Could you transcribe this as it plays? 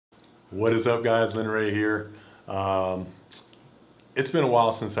What is up, guys? Lynn Ray here. It's been a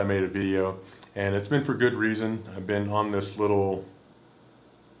while since I made a video, and it's been for good reason. I've been on this little,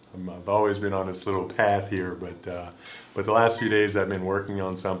 I've always been on this little path here, but the last few days I've been working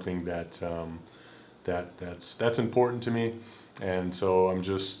on something that's important to me, and so I'm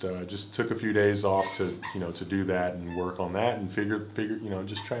just took a few days off to to do that and work on that and figure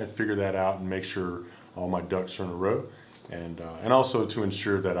just try to figure that out and make sure all my ducks are in a row. And also to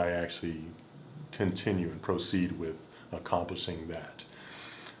ensure that I actually continue and proceed with accomplishing that.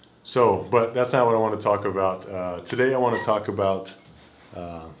 So, but that's not what I want to talk about. Today I want to talk about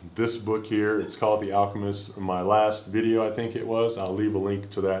this book here. It's called The Alchemist. In my last video, I think it was, I'll leave a link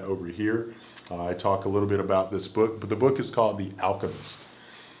to that over here. I talk a little bit about this book, but the book is called The Alchemist.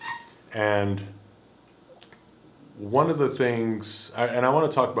 And one of the things, and I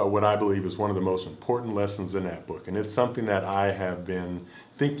want to talk about what I believe is one of the most important lessons in that book, and it's something that I have been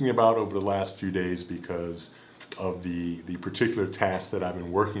thinking about over the last few days because of the particular task that I've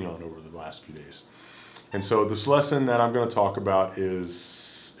been working on over the last few days. And so this lesson that I'm going to talk about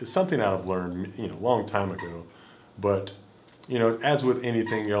is something that I've learned a long time ago, but as with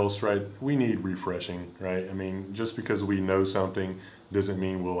anything else, right, we need refreshing, right? I mean, just because we know something doesn't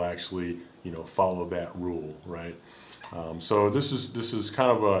mean we'll actually follow that rule, right? So this is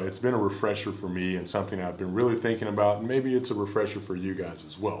kind of it's been a refresher for me and something I've been really thinking about, and maybe it's a refresher for you guys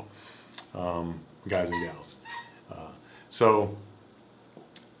as well, guys and gals. So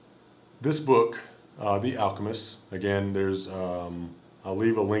this book, The Alchemist, again, there's I'll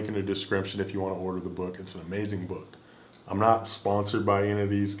leave a link in the description if you want to order the book. It's an amazing book. I'm not sponsored by any of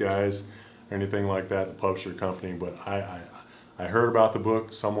these guys or anything like that, the publisher company, but I heard about the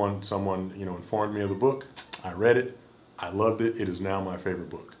book. Someone informed me of the book. I read it. I loved it. It is now my favorite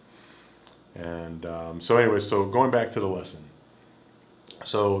book. And so anyway, so going back to the lesson.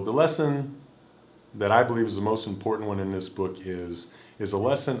 So the lesson that I believe is the most important one in this book is a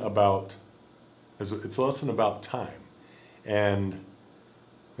lesson about time. And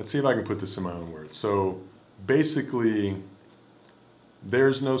let's see if I can put this in my own words. So basically,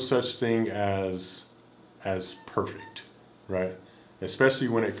 there's no such thing as perfect, right? Especially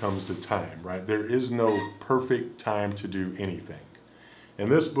when it comes to time, right? There is no perfect time to do anything. In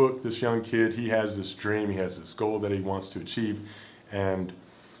this book, this young kid, he has this dream, he has this goal that he wants to achieve, and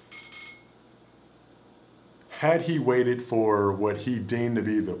had he waited for what he deemed to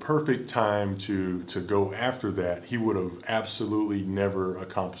be the perfect time to go after that, he would have absolutely never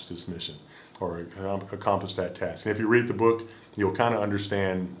accomplished this mission or accomplished that task. And if you read the book, you'll kind of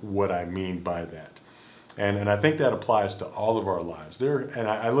understand what I mean by that. And I think that applies to all of our lives. And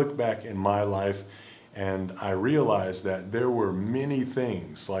I look back in my life and I realized that there were many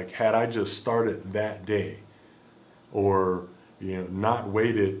things, like had I just started that day, or not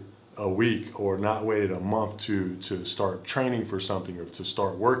waited a week or not waited a month to start training for something or to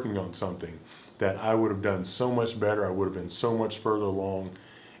start working on something, that I would have done so much better. I would have been so much further along,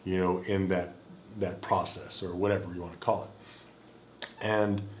 in that process or whatever you want to call it.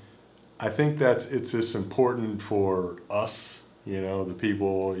 And I think that it's just important for us, the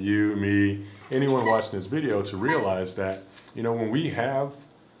people, you, me, anyone watching this video, to realize that, when we have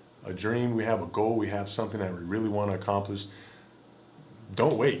a dream, we have a goal, we have something that we really want to accomplish,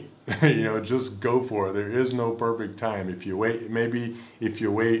 don't wait. Just go for it. There is no perfect time. If you wait, maybe if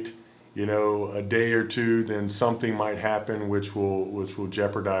you wait, a day or two, then something might happen which will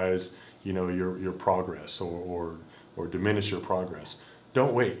jeopardize, your progress or diminish your progress.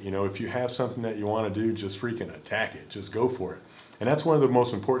 Don't wait. If you have something that you want to do, just freaking attack it. Just go for it. And that's one of the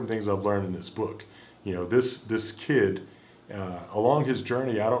most important things I've learned in this book. This kid, along his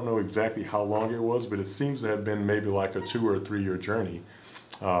journey, I don't know exactly how long it was, but it seems to have been maybe like a 2 or 3 year journey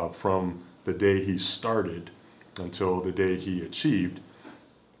from the day he started until the day he achieved.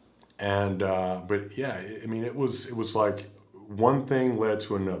 And but yeah, I mean, it was like one thing led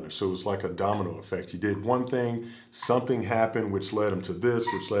to another. So it was like a domino effect. He did one thing, something happened, which led him to this,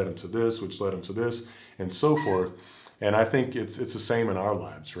 which led him to this, which led him to this, and so forth. And I think it's the same in our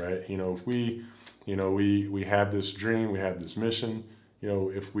lives, right? If we have this dream, we have this mission,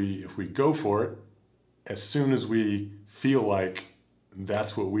 if we go for it, as soon as we feel like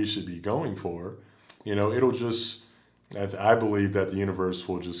that's what we should be going for, it'll just, I believe that the universe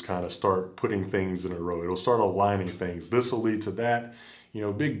will just kind of start putting things in a row. It'll start aligning things. This will lead to that,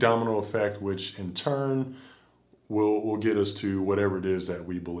 big domino effect, which in turn will get us to whatever it is that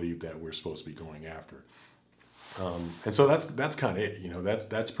we believe that we're supposed to be going after. And so that's kind of it.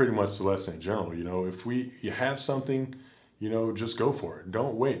 That's pretty much the lesson in general. If you have something, just go for it.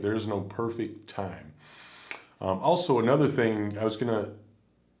 Don't wait. There's no perfect time. Also, another thing, I was going to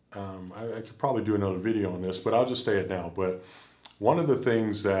I could probably do another video on this, but I'll just say it now. But one of the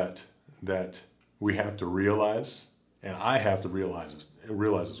things that we have to realize, and I have to realize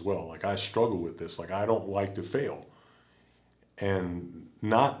as well, like I struggle with this, like I don't like to fail. And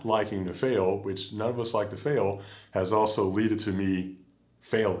not liking to fail, which none of us like to fail, has also led to me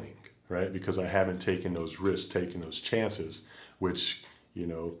failing, right? Because I haven't taken those risks, taken those chances, which, you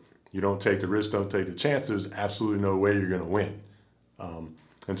know, you don't take the risks, don't take the chances, absolutely no way you're going to win.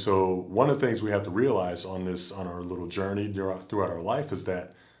 And so one of the things we have to realize on our little journey throughout our life is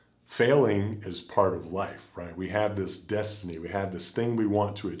that failing is part of life, right? We have this destiny, we have this thing we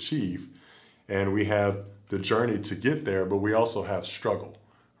want to achieve, and we have the journey to get there, but we also have struggle,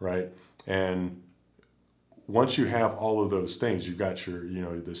 right? And once you have all of those things, you've got your, you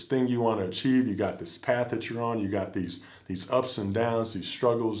know, this thing you want to achieve, you got this path that you're on, you got these ups and downs, these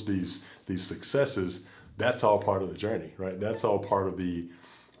struggles, these successes. That's all part of the journey, right? That's all part of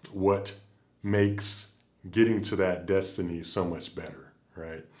what makes getting to that destiny so much better,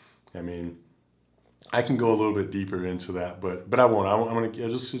 right? I mean, I can go a little bit deeper into that, but I won't. I'm gonna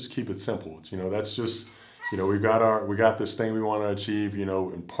just keep it simple. It's, you know, that's just, you know, we got this thing we want to achieve, you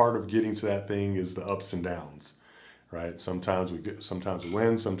know, and part of getting to that thing is the ups and downs, right? Sometimes we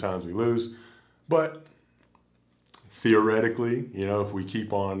win, sometimes we lose, but theoretically, you know, if we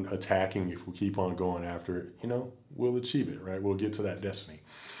keep on attacking, if we keep on going after it, you know, we'll achieve it, right? We'll get to that destiny.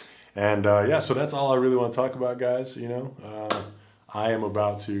 And yeah, so that's all I really want to talk about, guys. You know, I am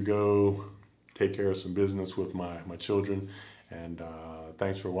about to go take care of some business with my children. And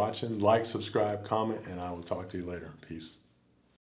thanks for watching. Like, subscribe, comment, and I will talk to you later. Peace.